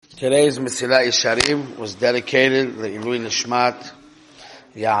Today's Mesilat Yesharim was dedicated to Ilui Nishmat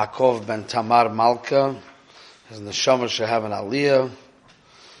Yaakov ben Tamar Malka. His neshama should have an aliyah,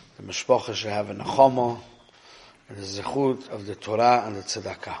 the mishpacha should have a nechama, and the zechut of the Torah and the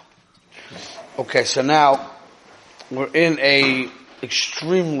tzedakah. Okay, so now we're in a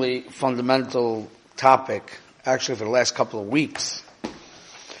extremely fundamental topic. Actually, for the last couple of weeks,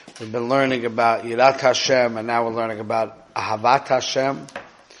 we've been learning about Yirat Hashem, and now we're learning about Ahavat Hashem,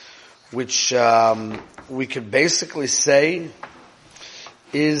 which we could basically say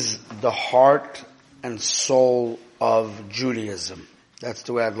is the heart and soul of Judaism. That's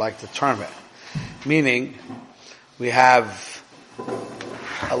the way I'd like to term it. Meaning, we have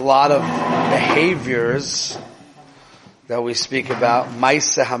a lot of behaviors that we speak about,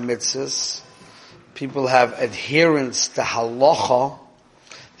 Maaseh HaMitzvos. People have adherence to halacha.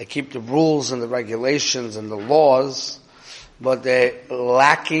 They keep the rules and the regulations and the laws, but they're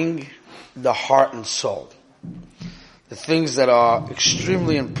lacking the heart and soul. The things that are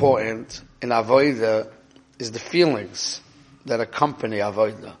extremely important in Avodah is the feelings that accompany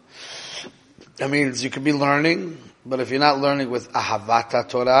Avodah. That means you could be learning, but if you're not learning with Ahavat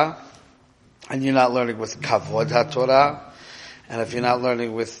HaTorah, and you're not learning with Kavod HaTorah, and if you're not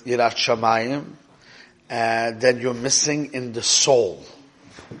learning with Yirat Shamayim, then you're missing in the soul.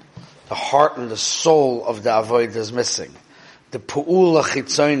 The heart and the soul of the Avodah is missing. The Pu'ula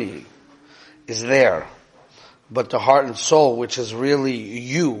Chitzoni is there, but the heart and soul, which is really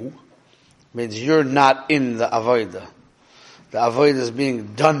you, means you're not in the Avodah. The Avodah is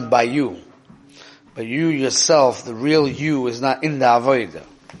being done by you, but you yourself, the real you, is not in the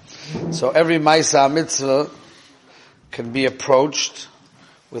Avodah. So every Maaseh Mitzvah can be approached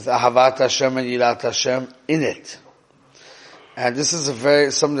with Ahavat Hashem and Yirat Hashem in it. And this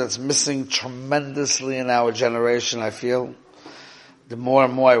is something that's missing tremendously in our generation, I feel. The more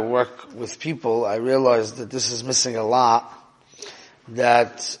and more I work with people, I realize that this is missing a lot,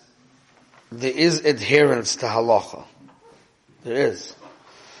 that there is adherence to halacha. There is.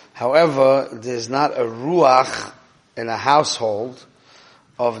 However, there's not a ruach in a household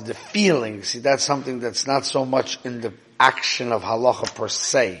of the feelings. See, that's something that's not so much in the action of halacha per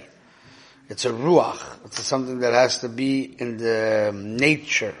se. It's a ruach. It's something that has to be in the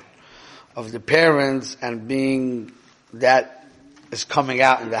nature of the parents, and being that is coming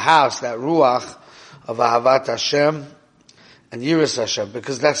out in the house, that ruach of Ahavat Hashem and Yiras Hashem,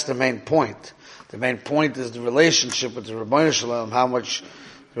 because that's the main point. The main point is the relationship with the Ribbono Shel Olam, how much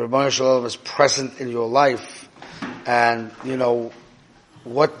the Ribbono Shel Olam is present in your life, and,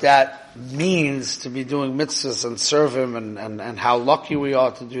 what that means to be doing mitzvahs and serve Him, and how lucky we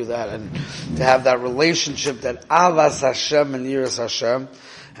are to do that, and to have that relationship, that Avas Hashem and Yiras Hashem.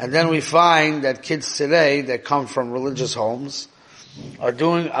 And then we find that kids today that come from religious homes are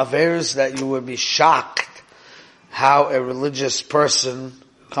doing averos that you would be shocked how a religious person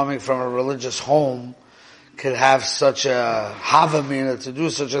coming from a religious home could have such a havamina to do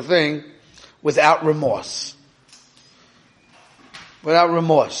such a thing without remorse. Without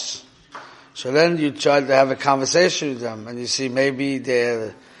remorse. So then you try to have a conversation with them, and you see maybe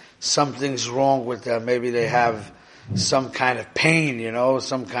something's wrong with them. Maybe they have some kind of pain,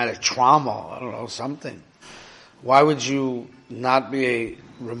 some kind of trauma, I don't know, something. Why would you not be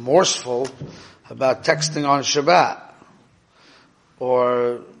remorseful about texting on Shabbat,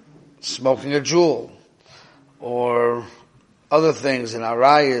 or smoking a jewel, or other things in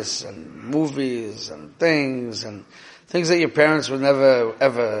arayas and movies and things that your parents would never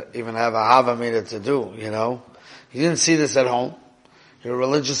ever even have a havamina to do, You didn't see this at home. You're a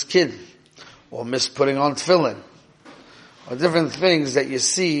religious kid, or miss putting on tefillin, or different things that you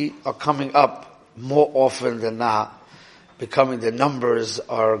see are coming up more often than not, the numbers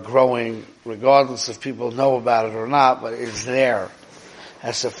are growing, regardless if people know about it or not, but it's there.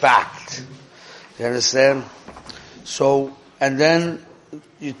 That's a fact. You understand? So, and then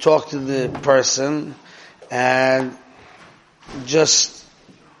you talk to the person, and just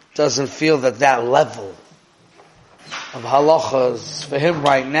doesn't feel that level of halacha is for him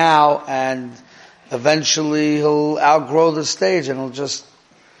right now, and eventually he'll outgrow the stage, and he'll just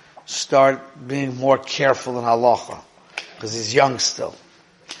start being more careful in halacha, because he's young still.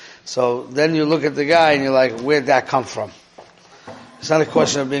 So then you look at the guy and you're like, where'd that come from? It's not a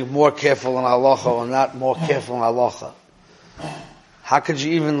question of being more careful in halacha or not more careful in halacha. How could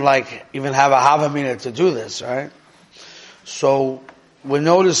you even have a havamina to do this, right? So we're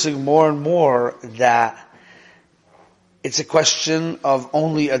noticing more and more that it's a question of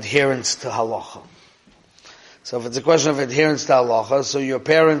only adherence to halacha. So if it's a question of adherence to halacha, so your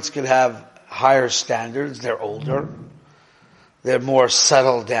parents could have higher standards, they're older, They're more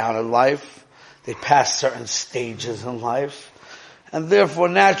settled down in life. They pass certain stages in life. And therefore,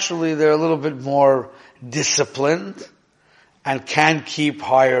 naturally, they're a little bit more disciplined and can keep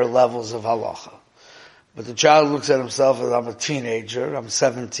higher levels of halacha. But the child looks at himself as, I'm a teenager, I'm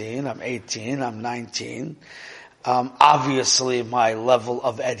 17, I'm 18, I'm 19. Obviously, my level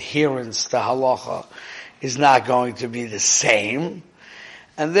of adherence to halacha is not going to be the same.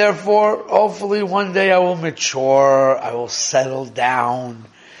 And therefore, hopefully one day I will mature, I will settle down,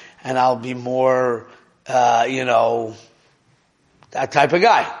 and I'll be more, that type of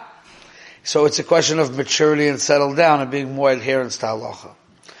guy. So it's a question of maturity and settle down and being more adherent to halacha.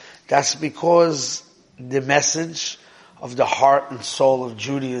 That's because the message of the heart and soul of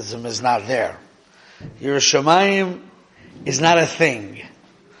Judaism is not there. Yiras Shamayim is not a thing.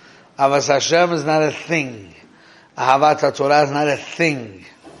 Avas Hashem is not a thing. Ahavat HaTorah is not a thing.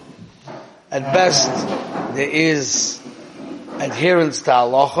 At best, there is adherence to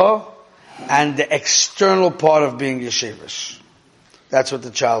halacha and the external part of being yeshivish. That's what the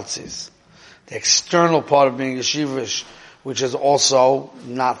child sees. The external part of being yeshivish, which is also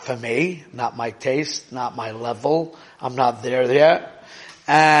not for me, not my taste, not my level. I'm not there yet.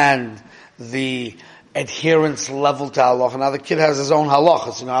 And the adherence level to halacha. Now the kid has his own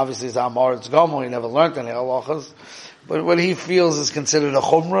halachas. Obviously he's Amar, it's Gomo, he never learned any halachas. But what he feels is considered a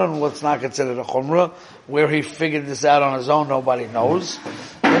chumrah and what's not considered a chumrah. Where he figured this out on his own, nobody knows.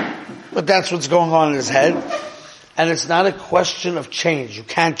 But that's what's going on in his head. And it's not a question of change. You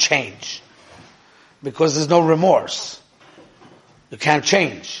can't change. Because there's no remorse. You can't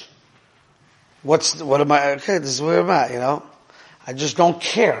change. What am I, okay, this is where I'm at, I just don't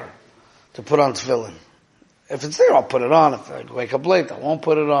care to put on tefillin. If it's there, I'll put it on. If I wake up late, I won't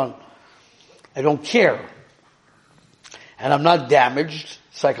put it on. I don't care. And I'm not damaged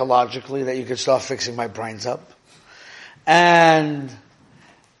psychologically that you can start fixing my brains up. And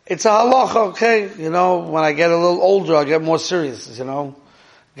it's a halacha, okay? When I get a little older, I'll get more serious,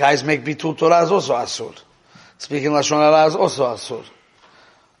 Guys make bitul Torah is also asur. Speaking Lashon Hara is also asur.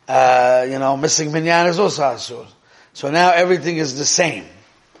 Missing minyan is also asur. So now everything is the same.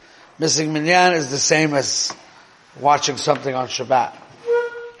 Missing minyan is the same as watching something on Shabbat.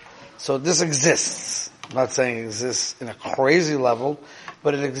 So this exists. I'm not saying it exists in a crazy level,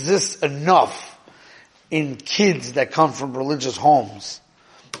 but it exists enough in kids that come from religious homes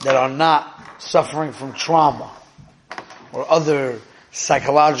that are not suffering from trauma or other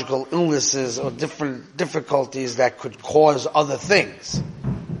psychological illnesses or different difficulties that could cause other things.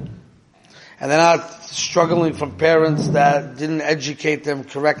 And they're not struggling from parents that didn't educate them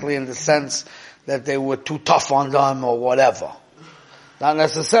correctly in the sense that they were too tough on them or whatever. Not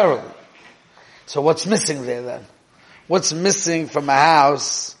necessarily. So what's missing there then? What's missing from a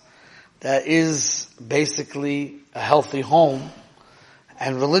house that is basically a healthy home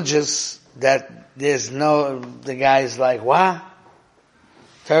and religious that the guy's like, what?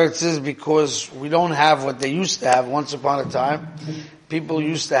 Teretz is because we don't have what they used to have once upon a time. People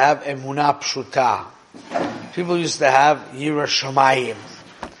used to have emunah pshuta. People used to have yiras shamayim.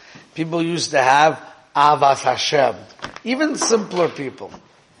 People used to have avas Hashem. Even simpler people.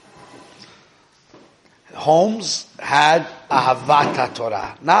 Homes had ahavat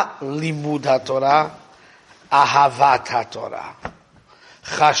HaTorah. Not limud HaTorah. Ahavat HaTorah.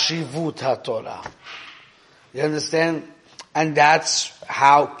 Chashivut HaTorah. You understand? And that's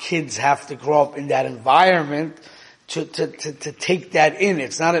how kids have to grow up in that environment to take that in.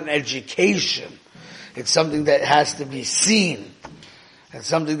 It's not an education. It's something that has to be seen. It's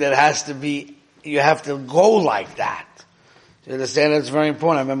something that has to be, you have to go like that. You understand? That's very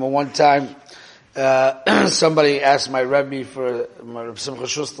important. I remember one time, somebody asked my Rebbe for Simcha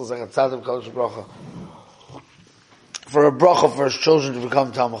Schuster, for a bracha for his children to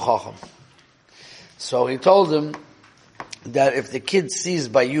become Talmid Chacham. So he told him that if the kid sees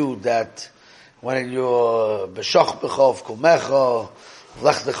by you that when you're b'shach b'chov kumecha,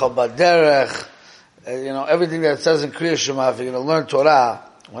 lechtecha b'derech, everything that it says in Kriya Shema, if you're going to learn Torah,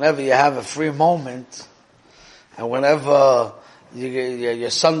 whenever you have a free moment, and whenever your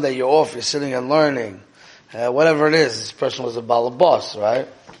Sunday, you're off, you're sitting and learning, whatever it is, this person was a balabos, right?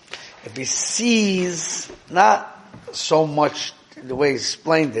 If he sees, not so much the way he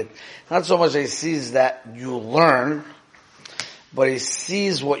explained it, not so much that he sees that you learn, but he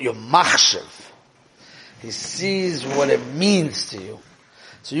sees what you're machshav. He sees what it means to you.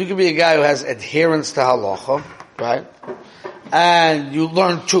 So you can be a guy who has adherence to halacha, right? And you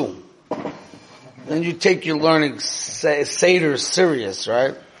learn too. Then you take your learning seder serious,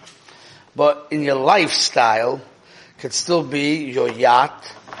 right? But in your lifestyle, could still be your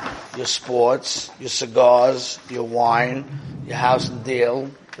yacht, your sports, your cigars, your wine, your house and deal,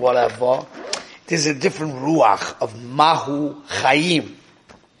 whatever. There's a different ruach of mahu chayim.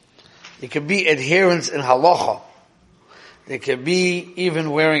 There could be adherence in halacha. There could be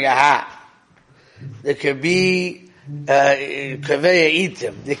even wearing a hat. There could be kaveh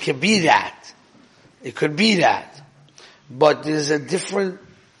itim. There could be that. It could be that. But there's a different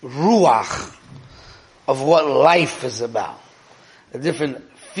ruach of what life is about. A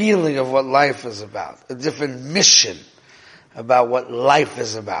different feeling of what life is about. A different mission about what life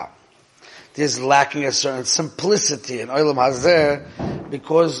is about. There's lacking a certain simplicity in Olam Hazeh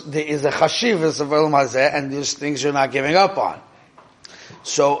because there is a chashivas of Olam Hazeh and there's things you're not giving up on.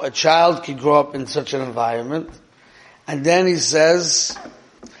 So a child can grow up in such an environment and then he says,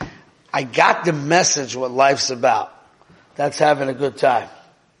 I got the message what life's about. That's having a good time.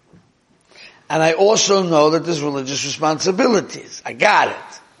 And I also know that there's religious responsibilities. I got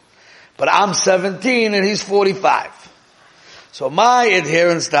it. But I'm 17 and he's 45. So my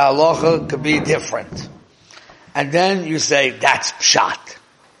adherence to halacha could be different. And then you say, that's pshat.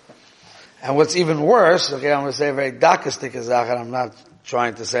 And what's even worse, okay, I'm going to say a very dakistic azach, and I'm not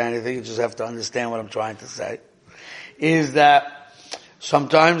trying to say anything, you just have to understand what I'm trying to say, is that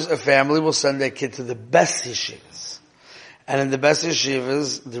sometimes a family will send their kid to the best yeshivas. And in the best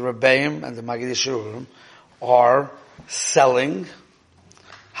yeshivas, the Rebbeim and the Magid Yeshurim are selling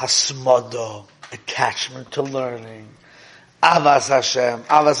hasmada, attachment to learning, avas Hashem,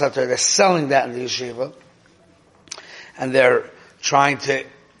 avas HaTorah. They're selling that in the yeshiva. And they're trying to,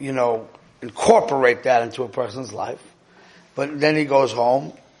 incorporate that into a person's life. But then he goes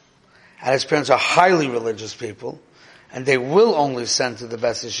home, and his parents are highly religious people, and they will only send to the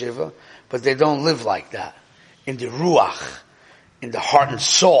best yeshiva, but they don't live like that. In the ruach, in the heart and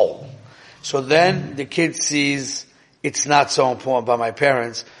soul. So then the kid sees it's not so important by my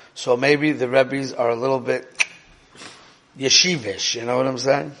parents, so maybe the Rebbes are a little bit yeshivish, you know what I'm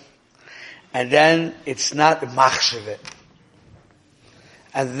saying? And then it's not machshavit.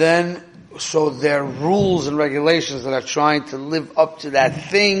 And then, so their rules and regulations that are trying to live up to that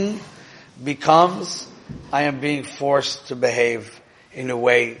thing becomes, I am being forced to behave in a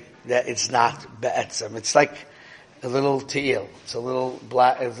way that it's not be'etzem. It's like a little te'il. It's a little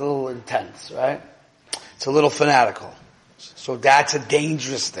black, it's a little intense, right? It's a little fanatical. So that's a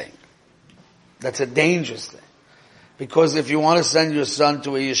dangerous thing. That's a dangerous thing. Because if you want to send your son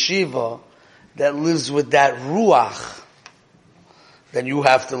to a yeshiva that lives with that ruach, then you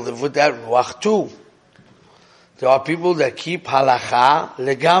have to live with that ruach too. There are people that keep halacha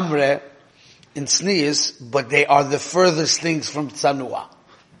legamre in tznius, but they are the furthest things from tzanua.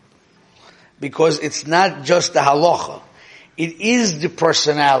 Because it's not just the halacha. It is the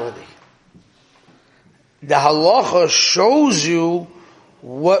personality. The halacha shows you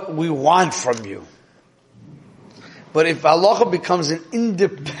what we want from you. But if halacha becomes an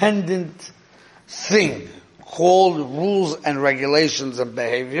independent thing called rules and regulations and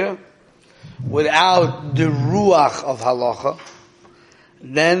behavior, without the ruach of halacha,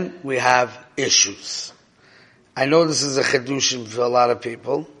 then we have issues. I know this is a chedushim for a lot of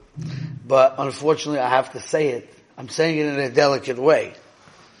people, but unfortunately I have to say it. I'm saying it in a delicate way,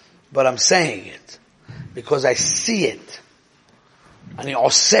 but I'm saying it because I see it. I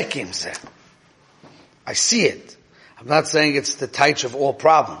see it. I'm not saying it's the taich of all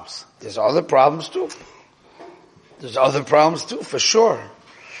problems. There's other problems too. There's other problems too, for sure.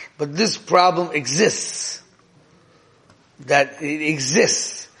 But this problem exists. That it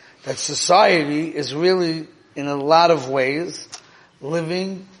exists. That society is really, in a lot of ways,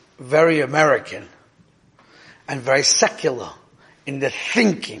 living very American and very secular in the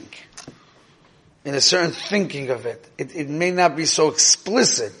thinking, in a certain thinking of it. It may not be so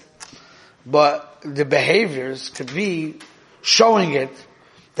explicit, but the behaviors could be showing it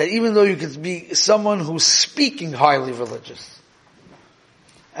that even though you could be someone who's speaking highly religious,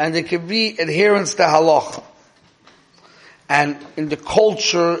 and there could be adherence to halacha, and in the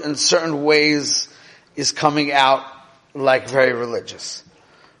culture in certain ways is coming out like very religious.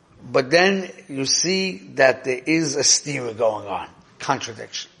 But then you see that there is a stira going on,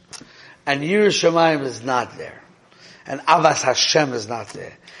 contradiction. And Yiras Shamayim is not there. And Avas Hashem is not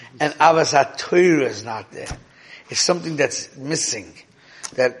there. And Avas HaTorah is not there. It's something that's missing.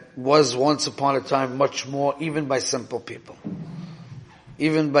 That was once upon a time much more, even by simple people.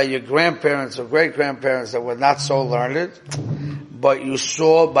 Even by your grandparents or great-grandparents that were not so learned, but you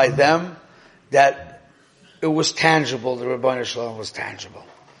saw by them that it was tangible, the Ribbono Shel Olam was tangible.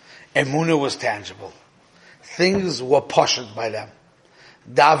 Emunah was tangible. Things were pashut by them.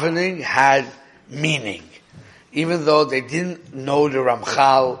 Davening had meaning. even though they didn't know the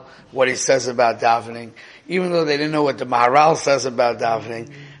Ramchal, what he says about davening, even though they didn't know what the Maharal says about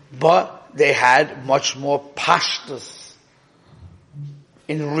davening, but they had much more pashtus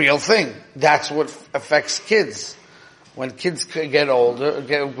in real thing. That's what affects kids. When kids get older,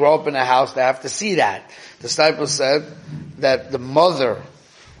 grow up in a house, they have to see that. The disciple said that the mother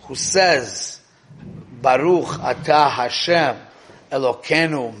who says, Baruch atah Hashem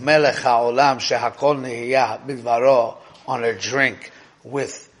Elokeinu melech haolam shehakol nehiyah bidvaro, on a drink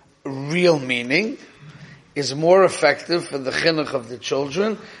with real meaning, is more effective for the chinuch of the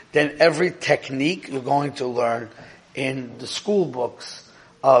children than every technique you're going to learn in the school books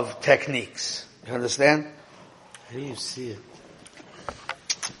of techniques. You understand? How do you see it?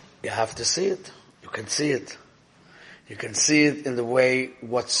 You have to see it. You can see it. You can see it in the way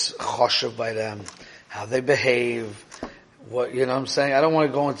what's choshev by them, how they behave, what, you know what I'm saying? I don't want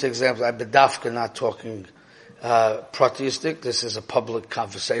to go into examples. I'm bedafka not talking pratistic. This is a public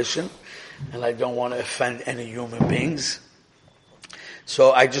conversation, and I don't want to offend any human beings.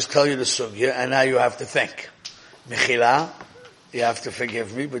 So I just tell you the sugya, and now you have to think. Mechila, you have to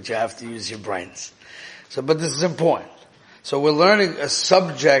forgive me, but you have to use your brains. So, but this is important. So we're learning a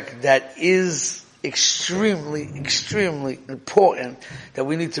subject that is extremely, extremely important, that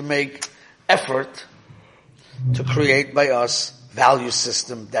we need to make effort to create by us value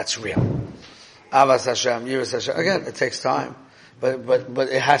system that's real. Avas Hashem, Yiras Hashem. Again, it takes time, but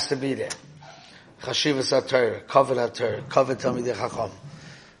it has to be there. Chashivas HaTorah, Kavod HaTorah, Kavod Talmidei Chacham.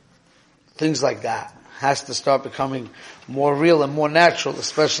 Things like that has to start becoming more real and more natural,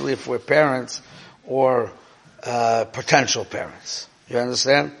 especially if we're parents or potential parents. You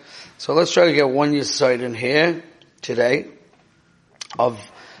understand? So let's try to get one yesod in here today of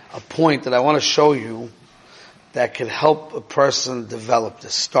a point that I want to show you that can help a person develop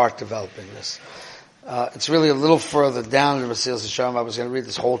this, start developing this. It's really a little further down in the Mesilas Yesharim. I was going to read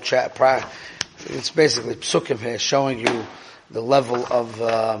this whole it's basically psukim here showing you the level of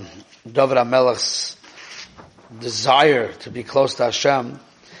David HaMelech's desire to be close to Hashem.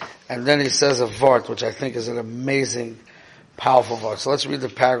 And then he says a vort, which I think is an amazing, powerful vort. So let's read the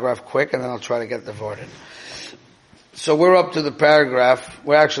paragraph quick, and then I'll try to get the vort in. So we're up to the paragraph.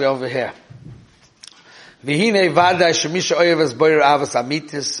 We're actually over here. Anybody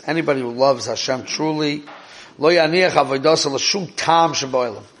who loves Hashem truly,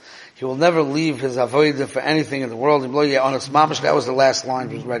 he will never leave his avodah for anything in the world. That was the last line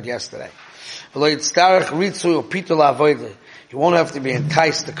we read yesterday. He won't have to be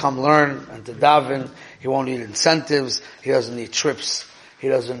enticed to come learn and to daven. He won't need incentives. He doesn't need trips. He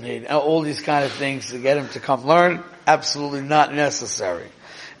doesn't need all these kind of things to get him to come learn. Absolutely not necessary.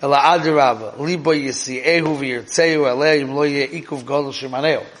 On the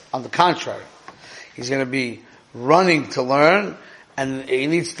contrary, he's going to be running to learn, and he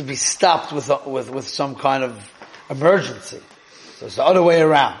needs to be stopped with some kind of emergency. So it's the other way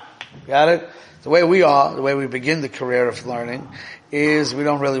around. Got it? The way we are, the way we begin the career of learning, is we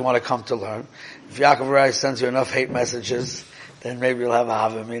don't really want to come to learn. If Yaakov Rai sends you enough hate messages, then maybe you'll have a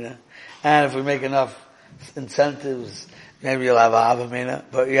Havamina. And if we make enough incentives, maybe you'll have a Havamina.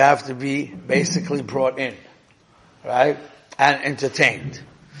 But you have to be basically brought in, right? And entertained.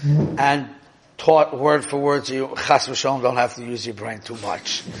 And taught word for word, so you, chas v'shalom, don't have to use your brain too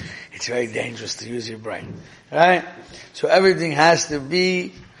much. It's very dangerous to use your brain. Right? So everything has to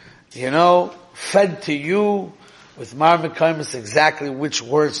be, fed to you with marmikaimus exactly which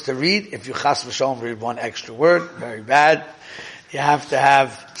words to read. If you chas v'shalom read one extra word, very bad. You have to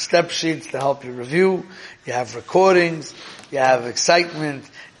have step sheets to help you review. You have recordings. You have excitement.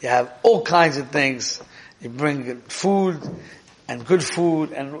 You have all kinds of things. You bring food and good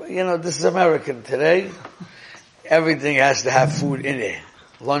food. And, this is American today. Everything has to have food in it.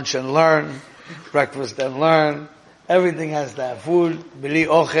 Lunch and learn. Breakfast and learn. Everything has to have food. Bili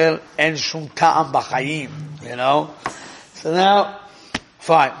ochel en shum ta'am b'chayim. So now,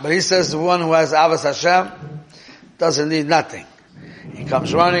 fine. But he says the one who has Avas Hashem doesn't need nothing. He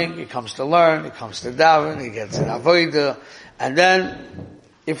comes running, he comes to learn, he comes to daven, he gets an avodah, and then,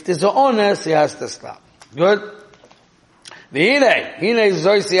 if there's an honest, he has to stop. Good? Hine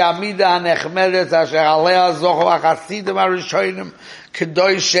zoisi amida hanechmedet asher alea zochu achasidim harishonim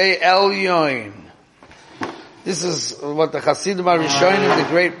kedoshei elyoin. This is what the Chasidim harishonim, the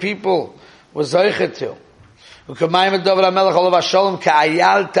great people, was zoichet to. Ukamayim David HaMelech olav hasholem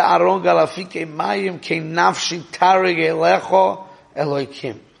ka'ayal ta'aron galafike mayim ke'nafshi tarig elecho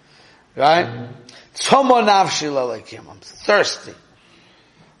Eloikim. Right? Tzomo nafshi l'Eloikim. I'm thirsty.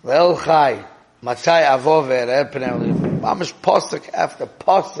 Le'el chai. Matai avo ve'ereh pnei olim. Mamish posuk after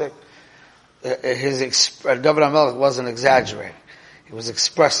posuk. David HaMelech wasn't exaggerating. He was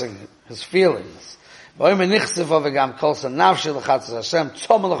expressing his feelings. Meaning,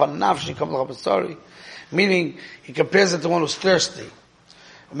 he compares it to one who's thirsty.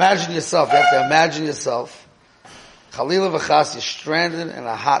 Imagine yourself, you have to imagine yourself, Chalila v'chas, you're stranded in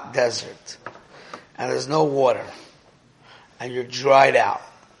a hot desert, and there's no water, and you're dried out,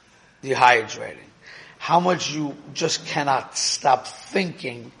 dehydrating. How much you just cannot stop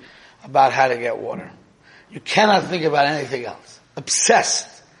thinking about how to get water. You cannot think about anything else. Obsessed.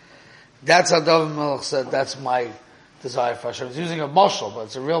 That's how David Melech said, that's my desire for Hashem. He's using a mashal, but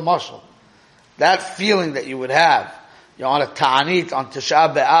it's a real mashal. That feeling that you would have, you're on a ta'anit, on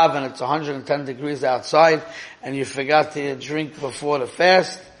Tisha B'Av, and it's 110 degrees outside, and you forgot to drink before the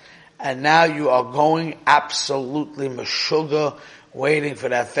fast, and now you are going absolutely meshuggah, waiting for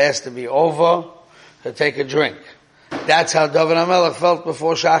that fast to be over, to take a drink. That's how David HaMelech felt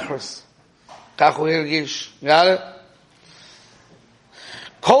before Shachris. Kach hu hirgish. Got it?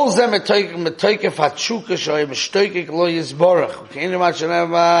 Kol zeh metoykef hatshuka shoy mishtoykek lo yizborach. Ukeinu ma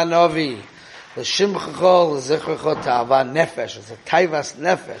sheneva novi. L'shimchacho, l'zichracho, ta'ava nefesh. It's a taivas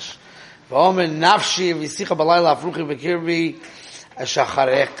nefesh. V'omen nafshi v'yisicha b'layla afruchi v'kirbi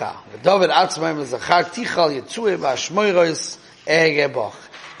ashacharecha. V'dovid atzmaim l'zachar tichal yitzui v'ashmoirois egeboch.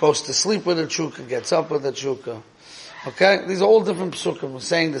 Goes to sleep with a chukah, gets up with a chukah. Okay? These are all different psukim. We're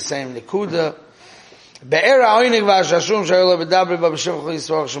saying the same. Nikuda. How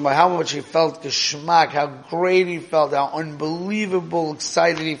much he felt geschmack, how great he felt, how unbelievable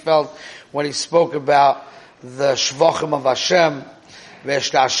excited he felt when he spoke about the shvachim of Hashem. Doing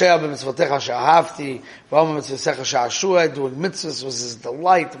mitzvahs was his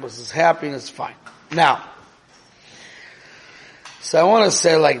delight, was his happiness. Fine. Now, so I want to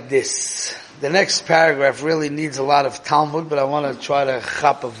say like this. The next paragraph really needs a lot of Talmud, but I want to try to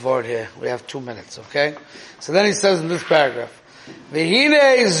chop a word here. We have 2 minutes, okay? So then he says in this paragraph,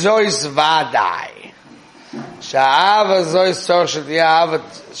 V'hine zois vadai, sha'ava zois tzor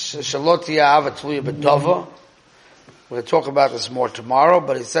shalot ya'ava tluya b'dova. We're going to talk about this more tomorrow,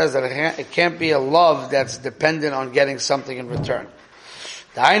 but he says that it can't be a love that's dependent on getting something in return.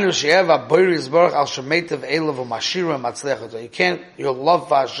 You can't, your love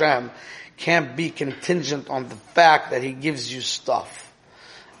for Hashem can't be contingent on the fact that He gives you stuff.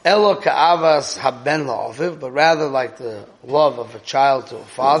 Elo ka'avas haben la'aviv, but rather like the love of a child to a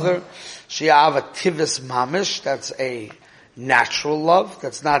father. She'ava tivis mamish, that's a natural love,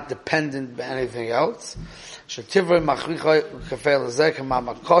 that's not dependent on anything else. She'tivrei machricha kefei lezeh k'ma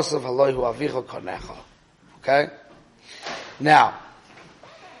makosav haloihu avicha konecha. Okay? Now,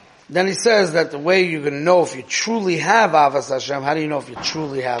 then he says that the way you're going to know if you truly have Avas Hashem, how do you know if you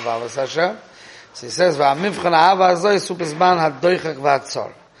truly have Avas Hashem? So he says, if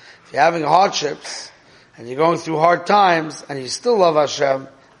you're having hardships, and you're going through hard times, and you still love Hashem,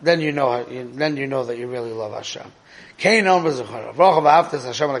 then you know that you really love Hashem. Even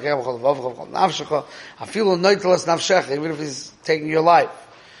if He's taking your life.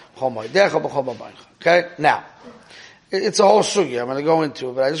 Okay? Now, it's a whole sugya I'm going to go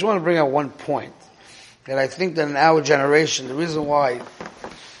into, but I just want to bring out one point. That I think that in our generation, the reason why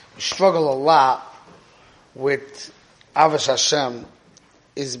we struggle a lot with Avas Hashem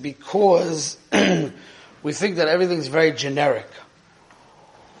is because we think that everything's very generic.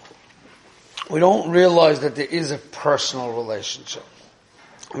 We don't realize that there is a personal relationship.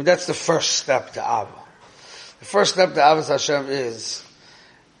 I mean, that's the first step to Ava. The first step to Avas Hashem is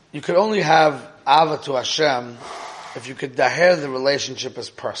you could only have Ava to Hashem if you could daher the relationship as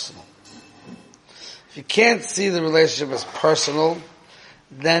personal. If you can't see the relationship as personal,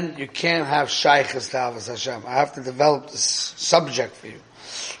 then you can't have shaykhs to Avas Hashem. I have to develop this subject for you.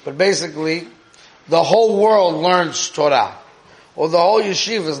 But basically, the whole world learns Torah. Or the whole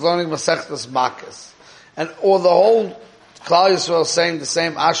yeshiva is learning Masechtas Makkos. Or the whole Klal Yisrael is saying the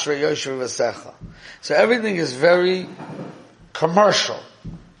same Ashrei Yosher V'Secha. So everything is very commercial.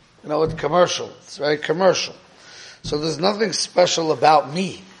 You know what commercial? It's very commercial. So there's nothing special about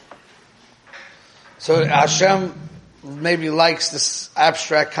me. So Hashem maybe likes this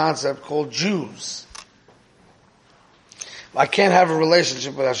abstract concept called Jews. I can't have a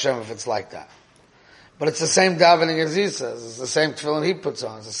relationship with Hashem if it's like that. But it's the same davening as he says. It's the same tefillin he puts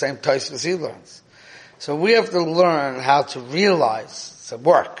on. It's the same taisvus he learns. So we have to learn how to realize, it's a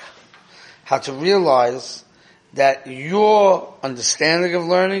work, how to realize that your understanding of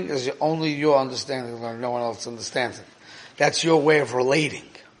learning is only your understanding of learning. No one else understands it. That's your way of relating.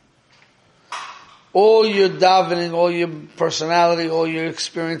 All your davening, all your personality, all your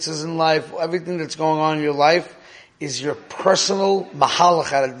experiences in life, everything that's going on in your life is your personal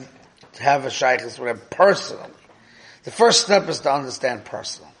mahalach have a shaykhus with him personally. The first step is to understand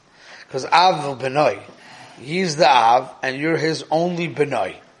personal. Because Av B'nai, he's the Av, and you're his only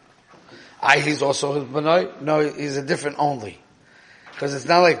B'nai. He's also his B'nai? No, he's a different only. Because it's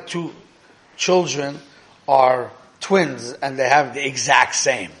not like two children are twins and they have the exact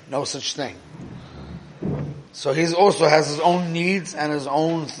same. No such thing. So he also has his own needs and his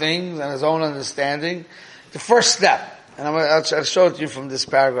own things and his own understanding. The first step, and I'll show it to you from this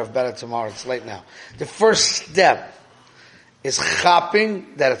paragraph better tomorrow, it's late now. The first step is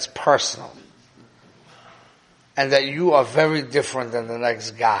chapping that it's personal. And that you are very different than the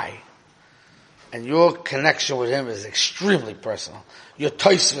next guy. And your connection with him is extremely personal. Your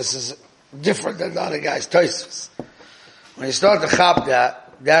toisvus is different than the other guy's toisvus. When you start to chap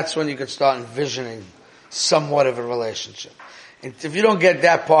that, that's when you can start envisioning somewhat of a relationship. And if you don't get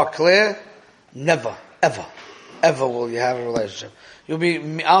that part clear, never, ever, ever will you have a relationship.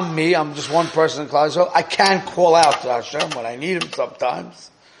 I'm just one person in Klal Yisrael. I can call out to Hashem when I need him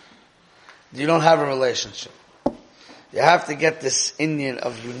sometimes. You don't have a relationship. You have to get this Indian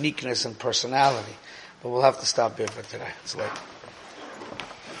of uniqueness and personality. But we'll have to stop here for today. It's late.